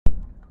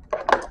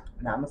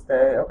Namaste.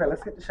 Okay,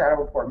 let's get the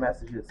shadow report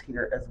messages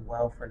here as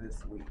well for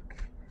this week.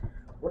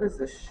 What is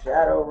the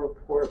shadow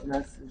report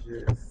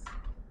messages?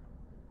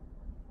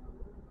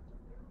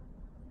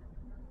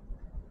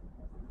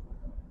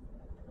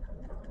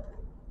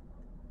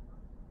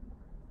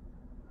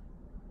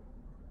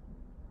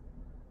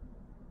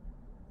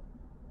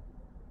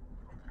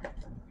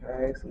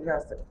 Okay, so we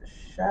got the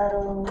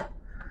shadow.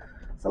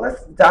 So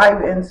let's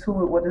dive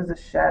into it. What does the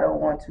shadow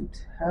want to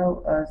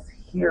tell us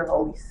here,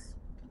 Holy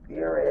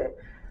Spirit?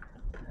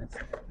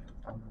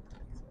 I'm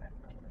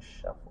gonna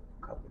shuffle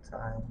a couple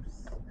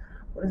times.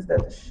 What is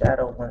that the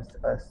shadow wants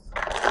us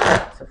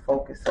to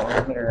focus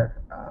on here?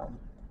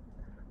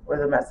 What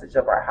is the message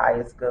of our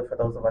highest good for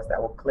those of us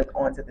that will click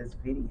onto this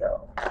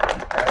video?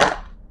 Okay.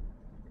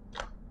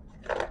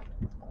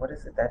 What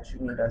is it that you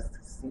need us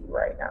to see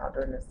right now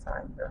during this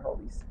time here,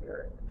 Holy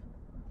Spirit?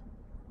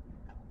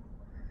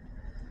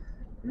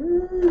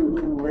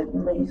 Ooh, let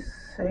me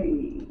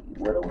see.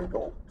 What do we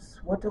got?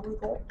 What do we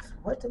got?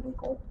 What do we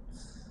got?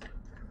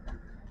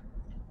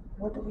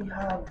 What do we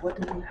have? What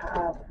do we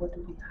have? What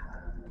do we have?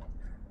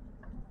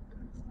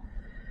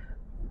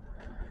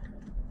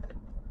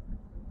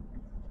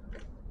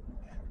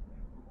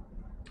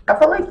 I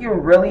feel like you're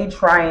really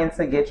trying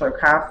to get your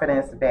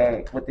confidence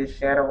back with this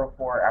shadow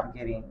report I'm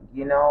getting.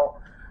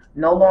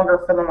 No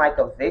longer feeling like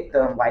a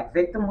victim. Like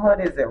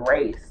victimhood is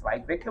erased.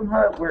 Like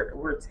victimhood,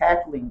 we're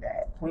tackling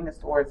that. Queen of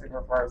Swords in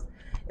reverse.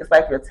 It's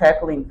like you're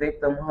tackling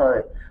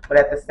victimhood, but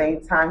at the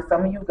same time,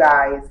 some of you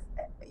guys,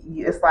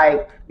 it's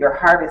like your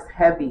heart is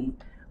heavy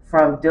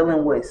from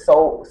dealing with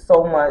so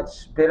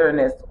much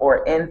bitterness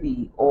or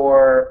envy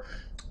or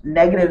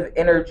negative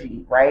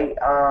energy, right?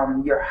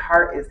 Your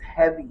heart is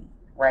heavy,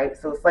 right?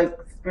 So it's like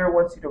spirit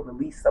wants you to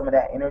release some of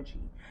that energy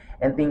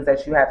and things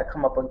that you had to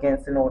come up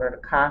against in order to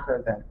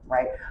conquer them,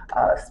 right?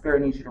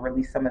 Spirit needs you to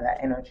release some of that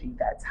energy,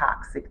 that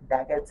toxic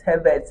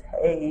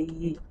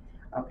negativity.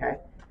 Okay,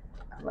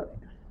 I love it.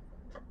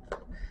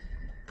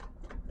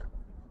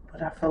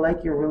 But I feel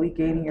like you're really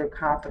gaining your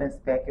confidence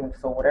back, and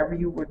so whatever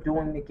you were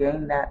doing to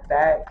gain that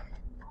back,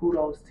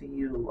 kudos to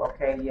you.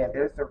 Okay, yeah,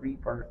 there's the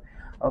rebirth.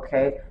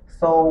 Okay,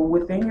 so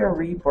within your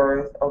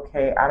rebirth,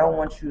 okay, I don't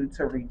want you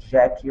to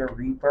reject your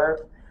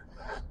rebirth.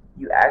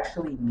 You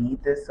actually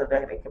need this so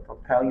that it can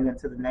propel you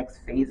into the next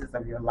phases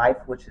of your life,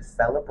 which is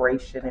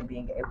celebration and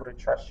being able to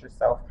trust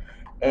yourself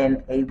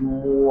in a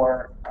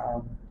more,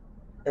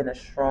 in a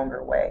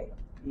stronger way,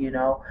 in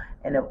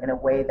a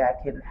way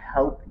that can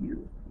help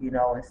you,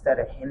 instead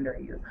of hinder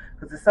you.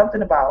 Because there's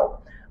something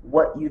about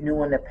what you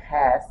knew in the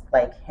past,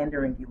 like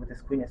hindering you with this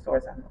Queen of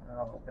Swords. I don't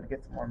know, I'm going to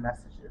get some more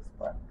messages,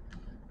 but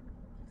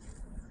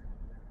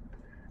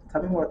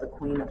tell me more about the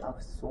Queen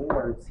of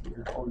Swords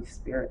here, Holy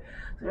Spirit.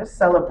 So there's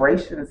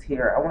celebrations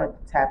here. I want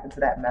to tap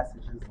into that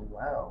message as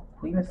well.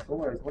 Queen of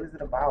Swords, what is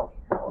it about,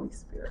 Holy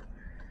Spirit?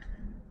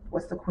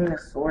 What's the Queen of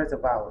Swords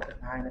about? The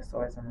Nine of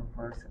Swords in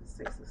reverse and the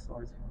Six of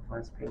Swords in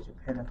reverse, Page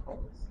of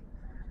Pentacles.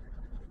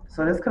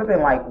 So this could have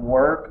been like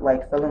work,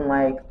 like feeling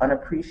like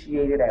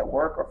unappreciated at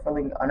work or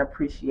feeling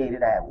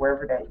unappreciated at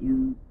wherever that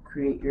you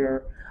create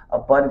your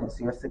abundance,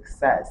 your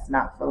success,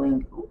 not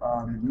feeling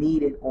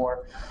needed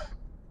or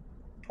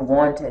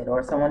wanted,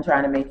 or someone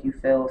trying to make you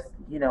feel,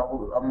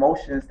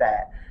 emotions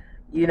that,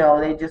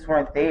 they just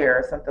weren't there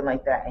or something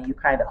like that, and you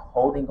kind of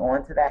holding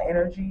on to that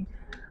energy.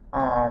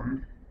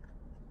 Um,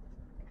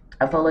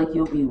 I feel like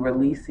you'll be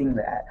releasing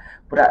that,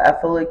 but I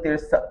feel like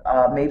there's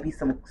maybe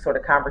some sort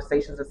of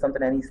conversations or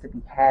something that needs to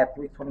be had.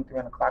 3:23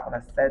 on the clock when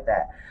I said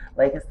that,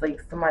 like it's like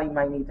somebody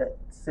might need to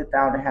sit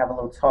down and have a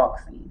little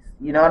talk.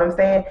 You know what I'm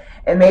saying?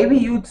 And maybe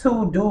you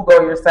two do go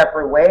your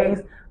separate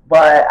ways,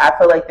 but I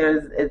feel like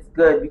it's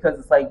good because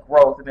it's like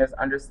growth and there's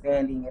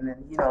understanding, and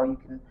then you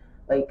can,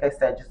 like I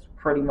said, just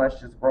pretty much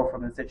just grow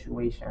from the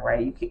situation,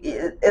 right?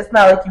 It's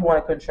not like you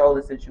want to control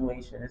the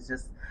situation. It's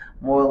just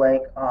more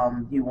like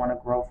you want to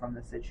grow from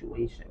the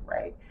situation,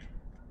 right?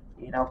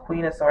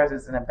 Queen of Swords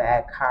isn't a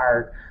bad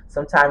card.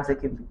 Sometimes it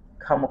can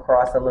come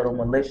across a little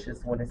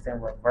malicious when it's in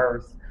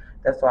reverse.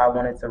 That's why I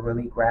wanted to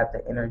really grab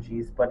the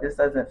energies, but this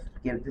isn't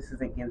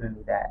giving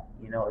me that.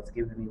 It's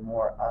giving me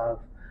more of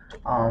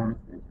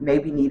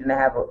maybe needing to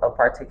have a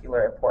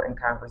particular important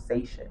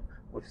conversation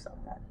with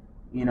someone.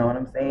 You know what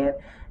I'm saying?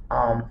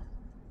 Um,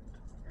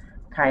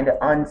 Kind of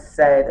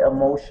unsaid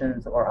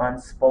emotions or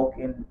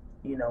unspoken,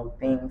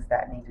 things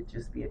that need to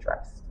just be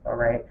addressed. All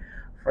right,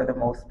 for the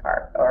most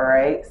part. All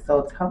right.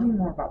 So tell me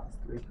more about this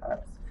Three of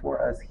Cups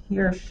for us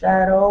here,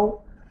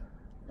 Shadow.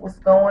 What's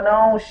going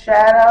on,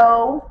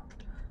 Shadow?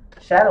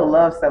 Shadow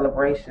loves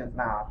celebrations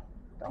now.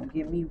 Don't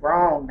get me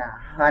wrong now,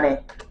 honey.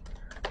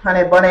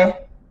 Honey bunny.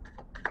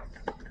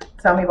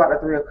 Tell me about the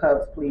Three of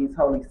Cups, please,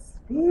 Holy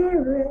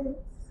Spirit.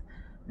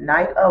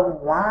 Knight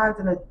of Wands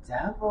and the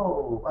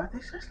Devil. I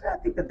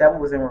think the Devil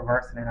was in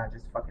reverse and then I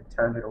just fucking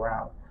turned it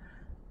around.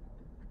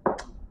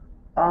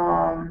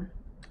 I'm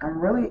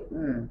really.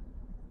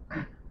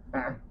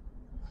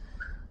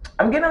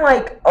 I'm getting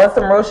like on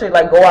some real shit,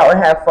 like go out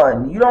and have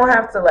fun. You don't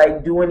have to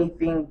like do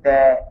anything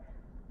that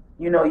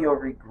you'll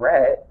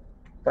regret,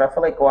 but I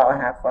feel like go out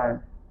and have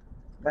fun.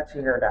 Let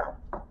your hair down.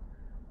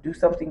 Do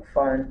something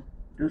fun.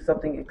 Do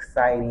something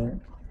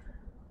exciting.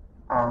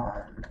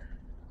 Um,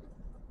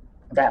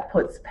 that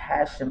puts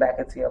passion back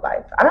into your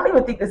life. I don't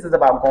even think this is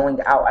about going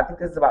out. I think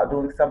this is about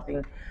doing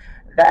something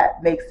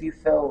that makes you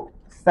feel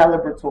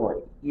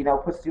celebratory,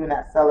 puts you in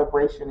that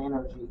celebration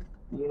energy.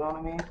 You know what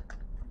I mean?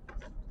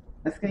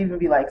 This could even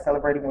be like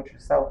celebrating with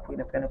yourself, Queen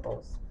of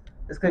Pentacles.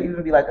 This could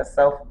even be like a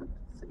self,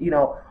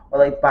 or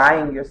like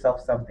buying yourself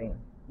something.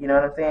 You know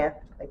what I'm saying?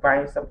 Like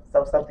buying yourself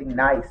something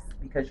nice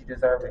because you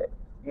deserve it.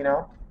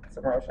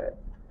 Some real shit.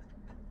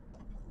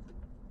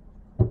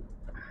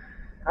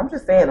 I'm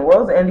just saying, the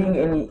world's ending,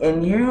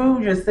 and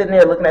you just sitting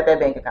there looking at that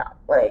bank account.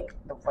 Like,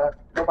 the fuck?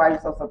 Go buy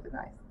yourself something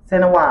nice.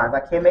 10 of Wands. I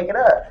can't make it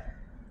up.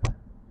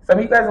 Some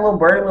of you guys are a little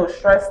burdened, a little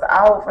stressed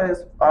out for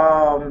this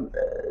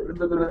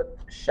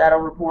shadow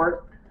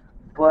report.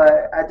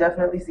 But I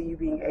definitely see you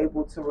being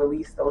able to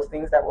release those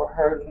things that were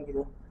hurting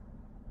you.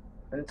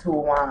 And 2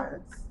 of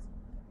Wands.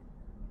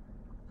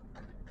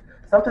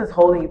 Something's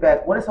holding you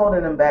back. What is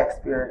holding them back,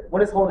 Spirit?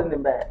 What is holding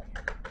them back?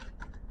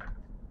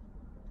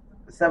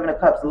 7 of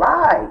Cups.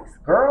 Lies,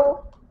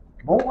 girl,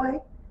 boy,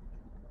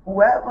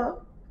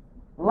 whoever.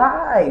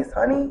 Lies,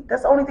 honey.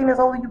 That's the only thing that's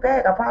holding you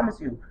back. I promise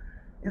you.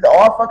 It's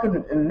all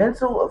fucking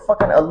mental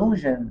fucking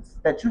illusions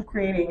that you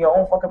created in your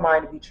own fucking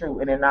mind to be true,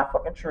 and they're not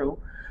fucking true.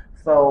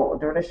 So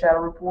during the shadow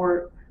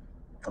report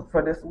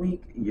for this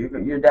week,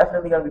 you're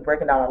definitely going to be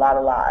breaking down a lot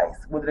of lies,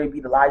 whether they be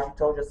the lies you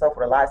told yourself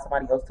or the lies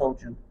somebody else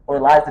told you, or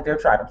the lies that they're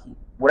trying to keep.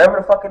 Whatever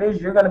the fuck it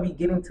is, you're going to be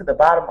getting to the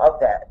bottom of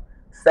that,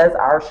 says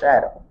our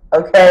shadow.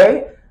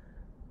 Okay?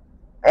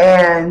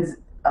 And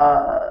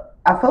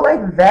I feel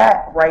like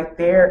that right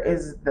there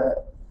is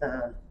the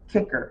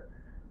kicker.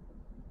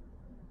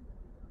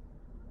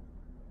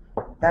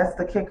 That's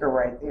the kicker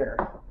right there.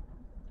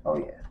 Oh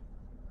yeah.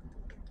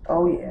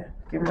 Oh yeah.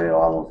 Getting rid of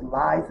all those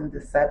lies and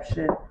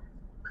deception.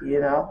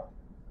 Yeah.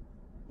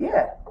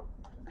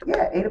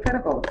 Yeah, 8 of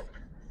Pentacles.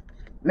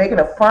 Making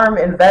a firm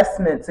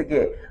investment to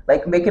get,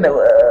 like making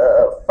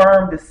a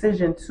firm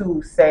decision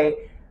to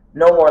say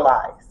no more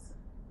lies.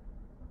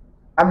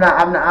 I'm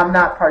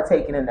not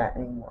partaking in that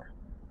anymore.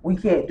 We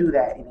can't do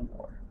that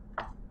anymore.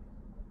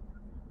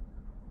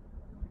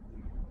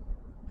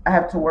 I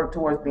have to work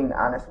towards being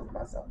honest with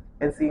myself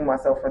and seeing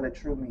myself for the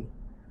true me.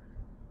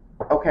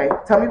 Okay,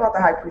 tell me about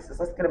the High Priestess.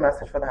 Let's get a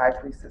message for the High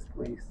Priestess,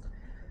 please.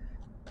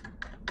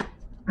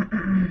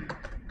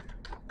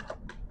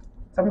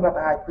 Tell me about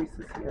the High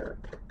Priestess here.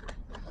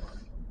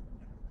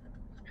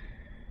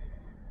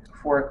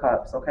 4 of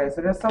Cups. Okay,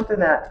 so there's something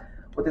that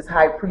with this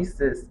High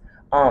Priestess,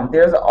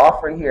 there's an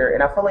offer here,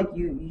 and I feel like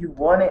you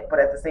want it, but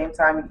at the same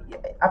time,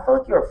 I feel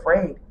like you're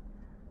afraid.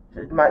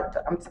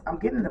 I'm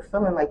getting the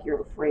feeling like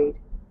you're afraid,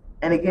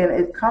 and again,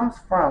 it comes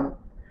from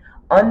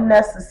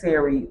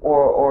unnecessary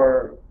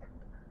or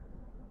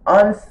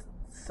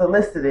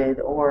unsolicited,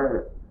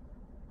 or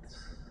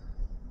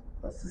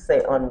let's just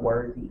say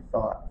unworthy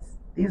thoughts.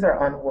 These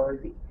are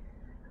unworthy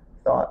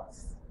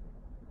thoughts,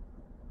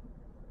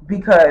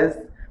 because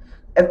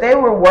if they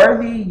were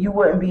worthy, you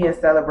wouldn't be in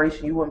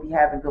celebration. You wouldn't be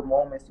having good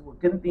moments.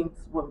 Good things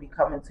wouldn't be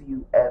coming to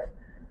you.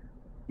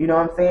 You know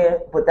what I'm saying?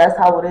 But that's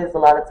how it is a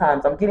lot of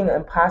times. I'm getting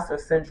imposter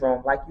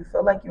syndrome. Like you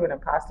feel like you're an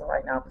imposter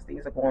right now because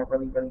things are going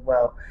really, really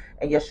well.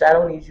 And your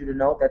shadow needs you to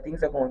know that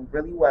things are going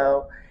really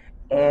well.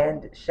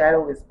 And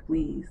shadow is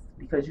pleased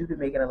because you've been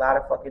making a lot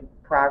of fucking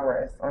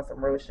progress on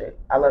some real shit.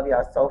 I love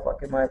y'all so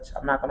fucking much.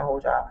 I'm not going to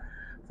hold y'all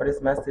for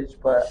this message,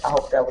 but I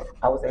hope that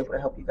I was able to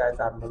help you guys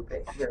out a little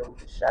bit here with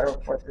the shadow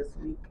report this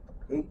week.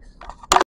 Peace.